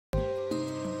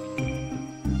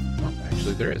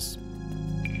Actually, there is.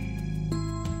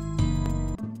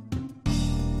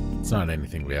 It's not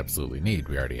anything we absolutely need.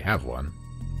 We already have one.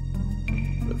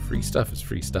 But free stuff is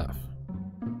free stuff.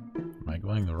 Am I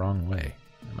going the wrong way?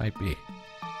 It might be.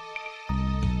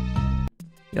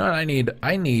 You know what I need?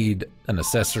 I need an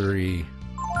accessory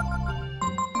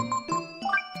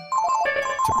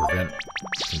to prevent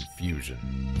confusion.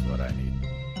 Is what I need.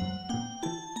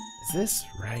 Is this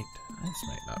right? This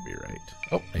might not be right.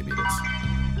 Oh, maybe it is.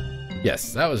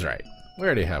 Yes, that was right. We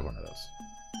already have one of those.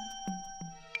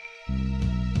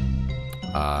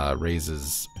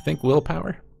 Raises, I think,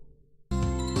 willpower.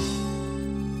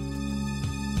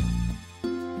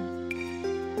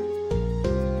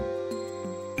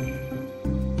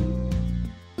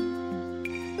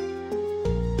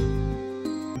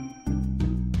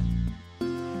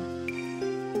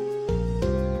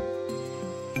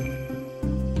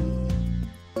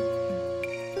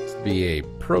 Be a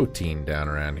protein down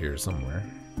around here somewhere.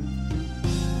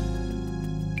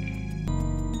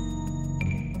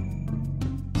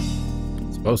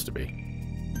 It's supposed to be.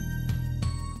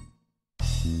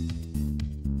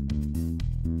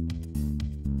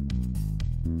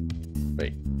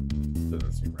 Wait,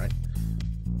 doesn't seem right.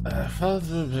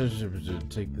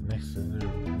 Take the next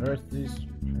northeast,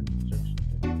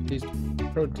 east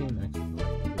protein next.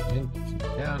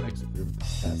 Down, exit room,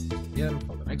 pass it again,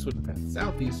 follow the next one, pass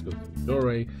southeast, go through the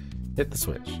doorway, hit the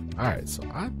switch. Alright, so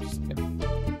I'm just gonna...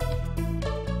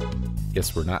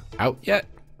 Guess we're not out yet?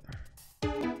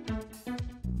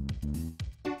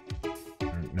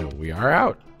 No, we are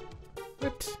out.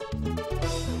 What?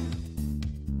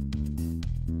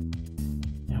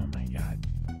 Oh my god.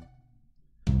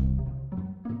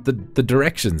 The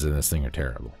directions in this thing are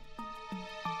terrible.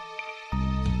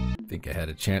 I think I had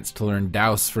a chance to learn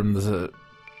douse from the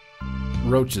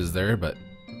roaches there, but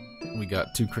we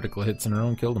got 2 critical hits in a row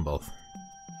and killed them both.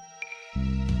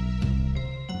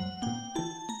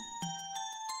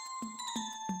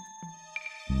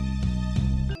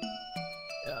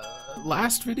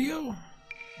 Last video?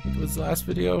 I think it was the last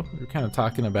video. We were kind of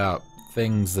talking about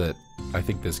things that I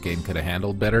think this game could have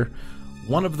handled better.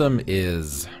 One of them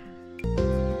is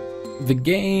the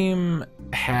game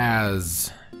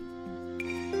has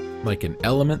like an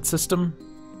element system.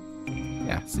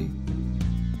 Yeah, see?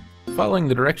 Following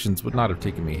the directions would not have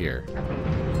taken me here.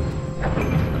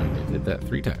 I did that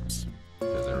 3 times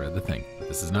because I read the thing. But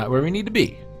this is not where we need to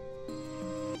be.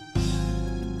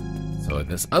 So in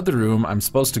this other room, I'm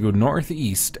supposed to go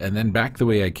northeast and then back the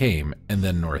way I came and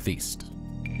then northeast.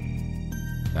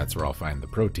 That's where I'll find the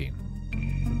protein.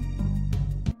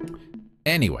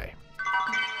 Anyway,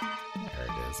 there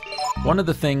it is. One of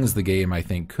the things the game I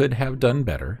think could have done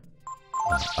better,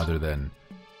 other than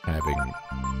having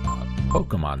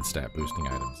Pokemon stat boosting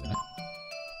items in it,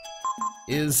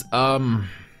 is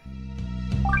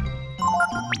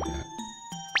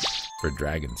for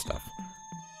dragon stuff.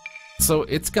 So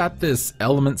it's got this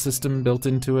element system built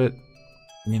into it.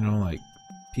 You know, like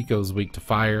Pico's weak to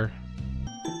fire.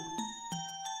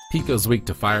 Pico's weak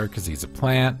to fire because he's a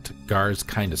plant. Gar's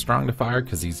kind of strong to fire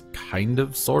because he's kind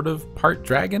of, sort of, part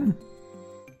dragon.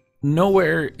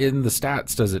 Nowhere in the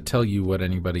stats does it tell you what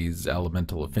anybody's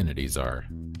elemental affinities are.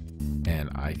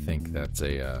 And I think that's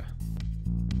a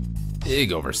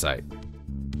big oversight.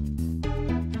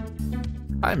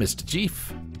 Hi, Mr.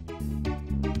 Chief.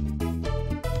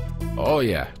 Oh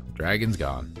yeah, dragon's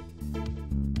gone.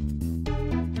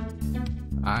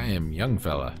 I am young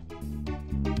fella.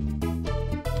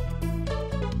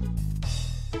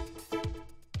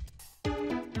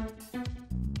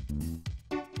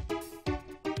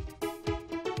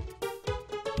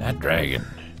 That dragon.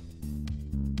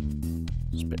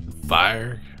 Spitting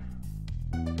fire.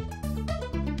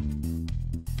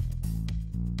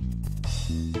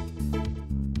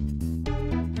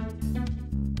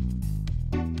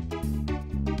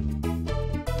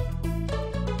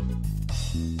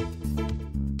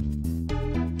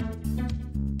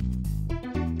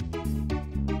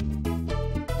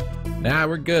 Nah,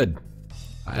 we're good.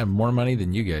 I have more money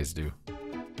than you guys do.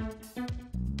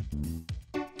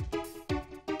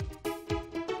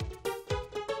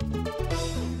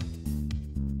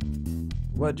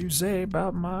 What'd you say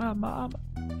about my mama?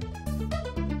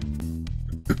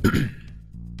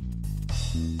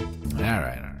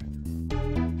 Alright, alright.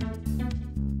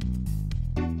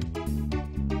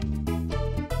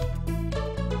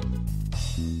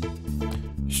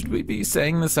 Should we be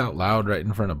saying this out loud right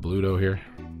in front of Bluto here?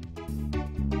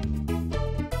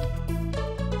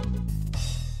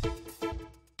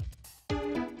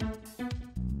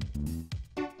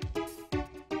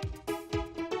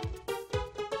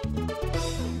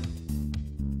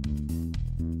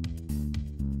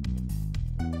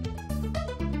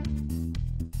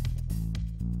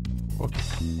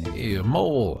 Okay. Hey, a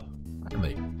mole.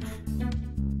 Finally.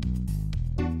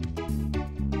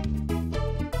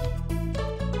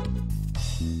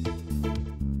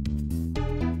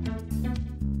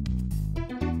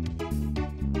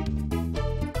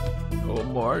 No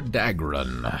more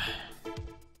Dagrun.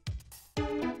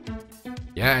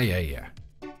 Yeah.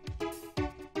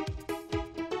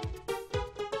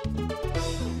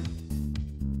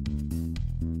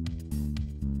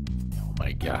 Oh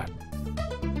my god.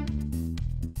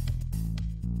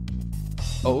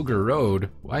 Ogre Road?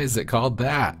 Why is it called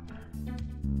that?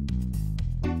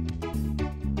 A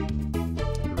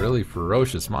really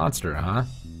ferocious monster, huh?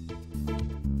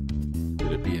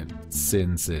 Could it be in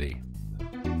Sin City?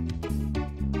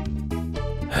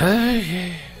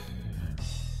 Okay.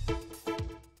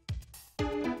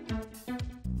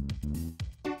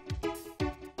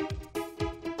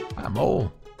 I'm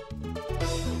old.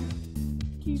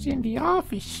 He's in the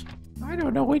office. I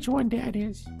don't know which one that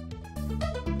is.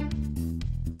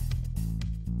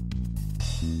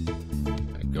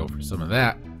 I'd go for some of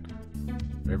that.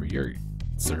 Whatever you're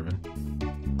serving.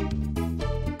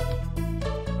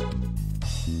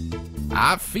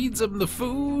 I feeds them the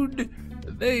food.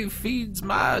 They feeds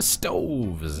my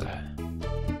stoves.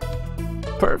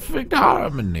 Perfect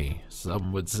harmony,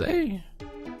 some would say.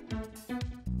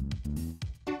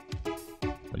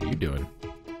 What are you doing?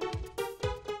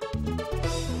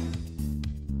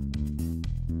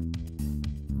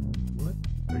 What?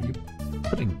 Are you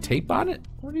putting tape on it?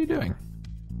 What are you doing?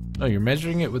 No, you're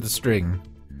measuring it with a string,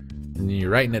 and then you're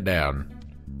writing it down.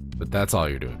 But that's all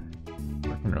you're doing.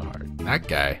 Working real hard. That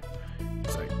guy,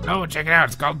 he's like, no, check it out.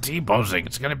 It's called T-posing.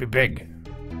 It's gonna be big.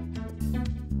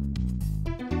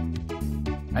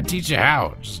 I teach you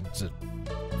how. It's a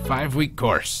 5-week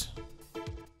course.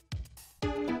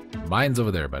 Mine's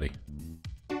over there, buddy.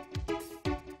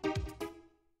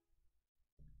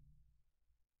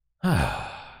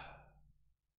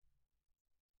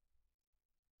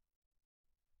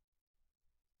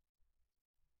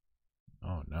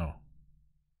 Oh no.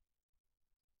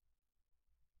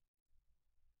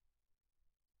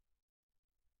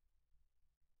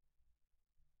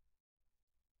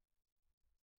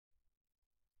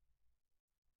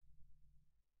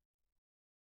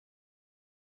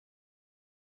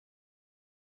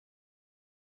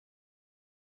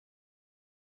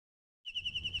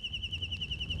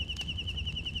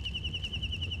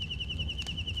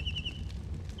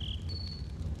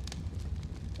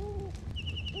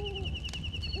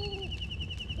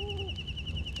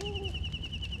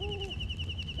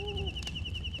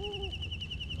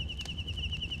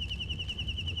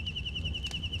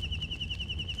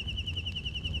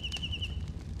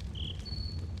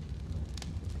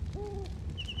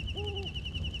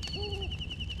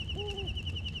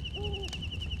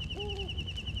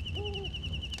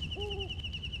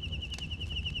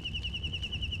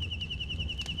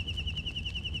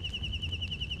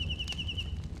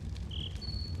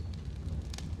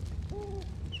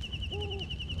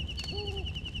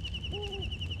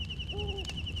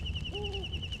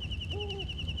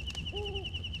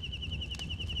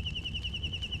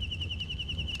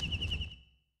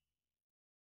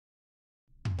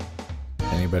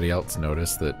 Anybody else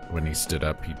notice that when he stood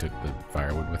up, he took the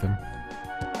firewood with him?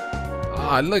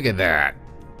 Ah, oh, look at that!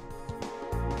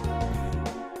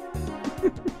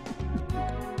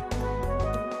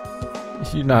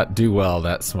 You not do well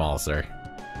that small, sir.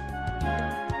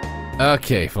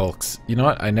 Okay, folks. You know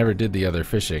what? I never did the other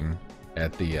fishing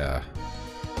at the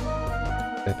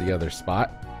other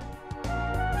spot.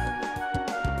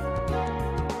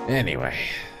 Anyway,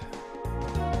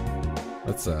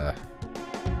 let's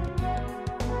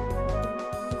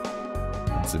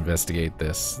investigate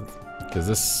this, because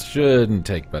this shouldn't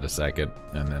take but a second,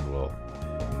 and then we'll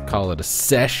call it a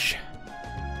sesh.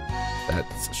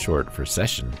 That's short for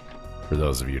session, for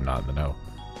those of you not in the know.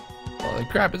 Holy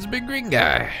crap, it's a big green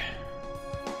guy.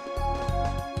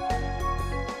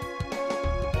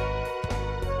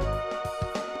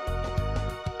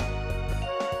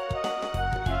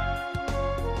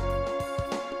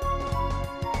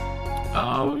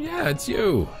 Oh yeah, it's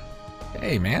you.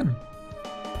 Hey man.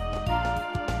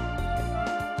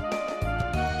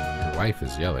 Wife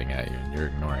is yelling at you and you're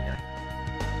ignoring her.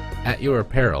 At your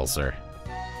peril, sir.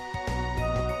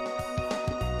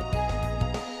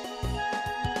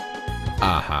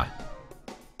 Uh-huh.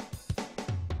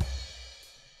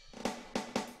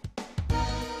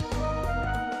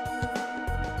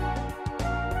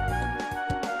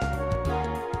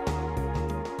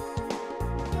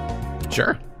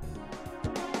 Sure.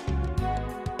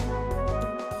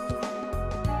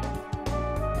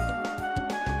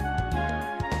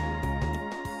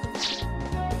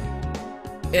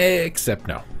 Except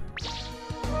no.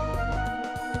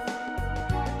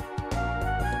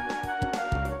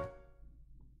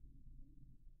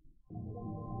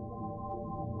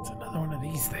 It's another one of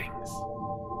these things.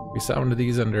 We saw one of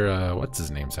these under, what's his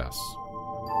name's house?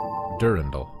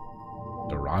 Durandal.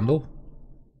 Durandal?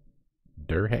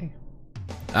 Durhay?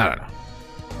 I don't know.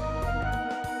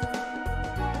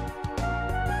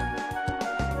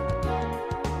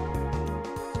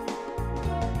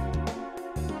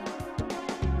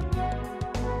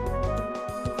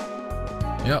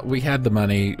 Yeah, we had the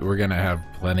money. We're gonna have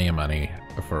plenty of money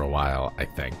for a while, I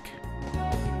think.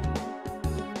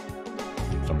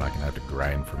 So I'm not gonna have to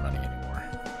grind for money anymore.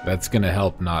 That's gonna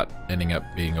help not ending up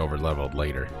being over-leveled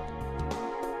later.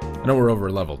 I know we're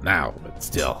over-leveled now, but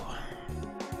still.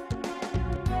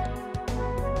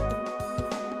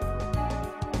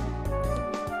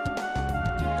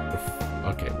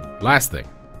 Okay, last thing.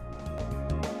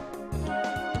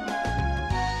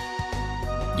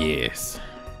 Yes.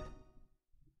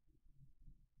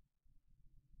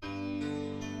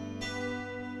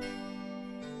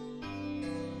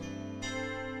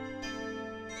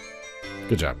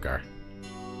 Good job, Gar.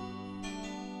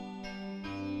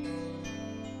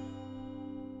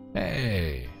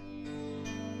 Hey.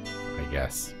 I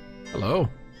guess. Hello.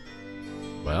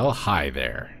 Well, hi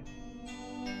there.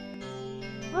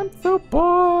 I'm so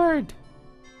bored.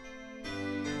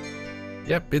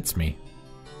 Yep, it's me.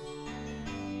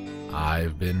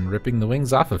 I've been ripping the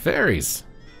wings off of fairies.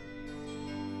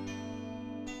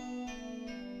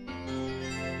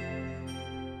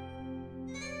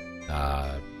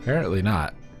 Apparently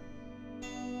not.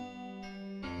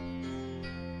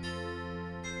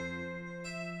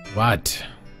 What?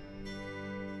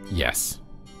 Yes.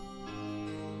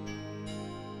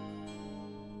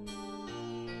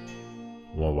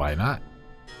 Well, why not?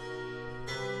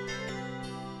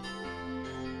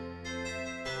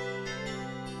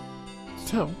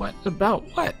 So what about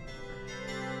what?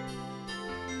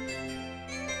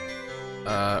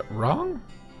 Wrong?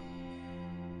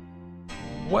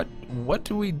 What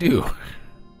do we do?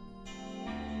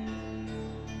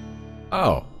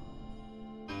 Oh.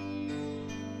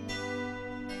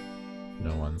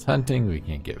 No one's hunting, we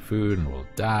can't get food, and we'll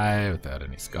die without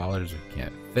any scholars, we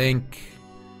can't think.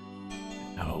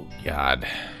 Oh, God.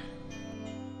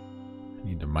 I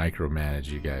need to micromanage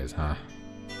you guys, huh?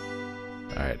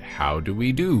 Alright, how do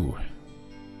we do?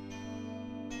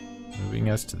 Moving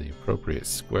us to the appropriate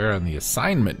square on the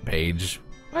assignment page.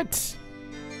 What?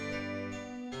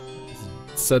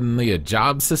 Suddenly a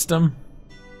job system?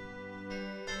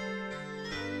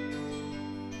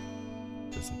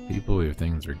 There's some people we have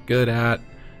things we're good at,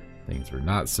 things we're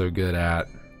not so good at.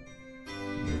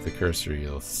 Move the cursor,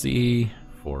 you'll see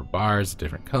 4 bars,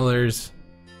 different colors.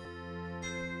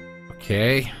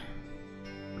 Okay.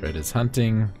 Red is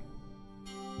hunting.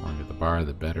 The longer the bar,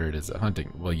 the better it is at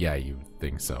hunting. Well, yeah, you would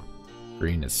think so.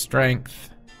 Green is strength.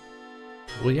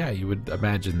 Well, yeah, you would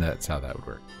imagine that's how that would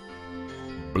work.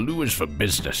 Blue is for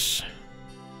business.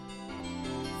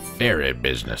 Fairy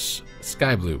business.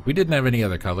 Sky blue. We didn't have any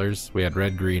other colors. We had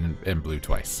red, green, and blue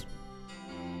twice.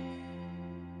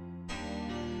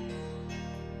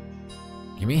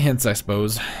 Give me hints, I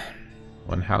suppose.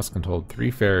 One house can hold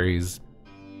 3 fairies.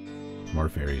 More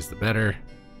fairies, the better.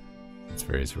 Since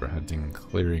fairies who are hunting,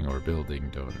 clearing, or building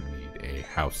don't need a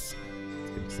house.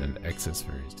 It's going to send excess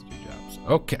fairies to do jobs.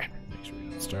 Okay. Make sure we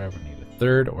don't starve. We need a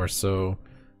third or so.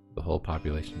 The whole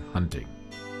population hunting.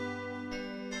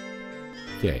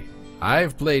 Okay,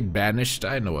 I've played Banished,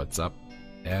 I know what's up.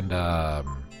 And, that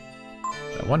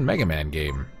one Mega Man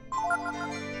game.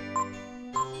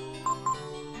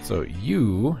 So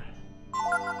you...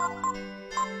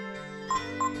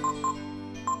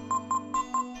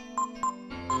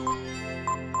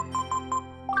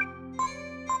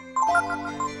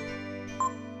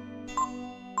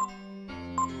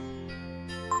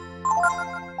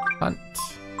 hunt.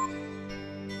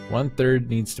 1/3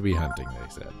 needs to be hunting, they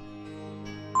said.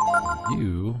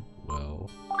 You will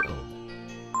build.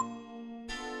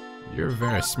 You're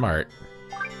very smart.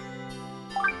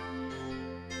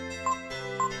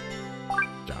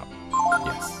 Job.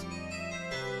 Yes.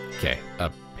 Okay,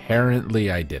 apparently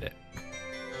I did it.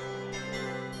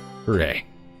 Hooray.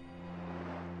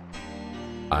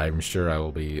 I'm sure I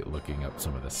will be looking up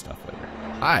some of this stuff later.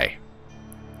 Hi.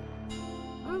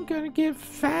 I'm gonna get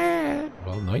fat.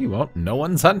 Well, no you won't. No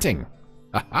one's hunting.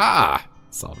 Aha!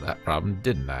 Solved that problem,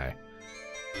 didn't I?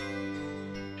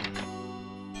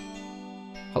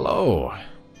 Hello.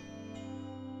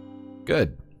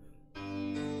 Good.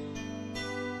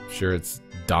 Sure, it's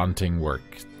daunting work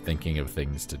thinking of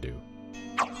things to do.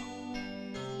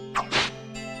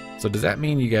 So does that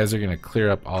mean you guys are going to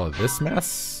clear up all of this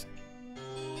mess?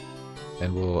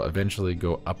 And we'll eventually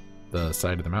go up the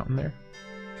side of the mountain there?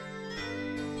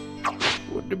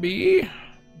 Would it be?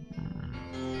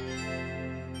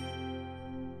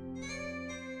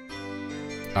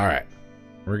 All right.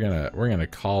 We're gonna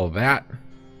call that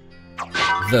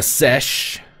the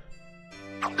sesh.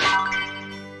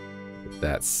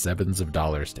 That's $7s of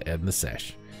dollars to end the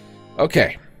sesh.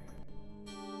 Okay.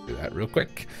 Do that real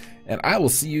quick. And I will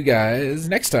see you guys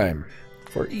next time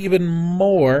for even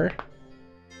more.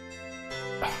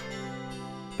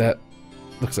 That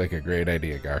looks like a great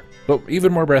idea, Gar. But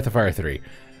even more Breath of Fire 3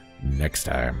 next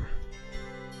time.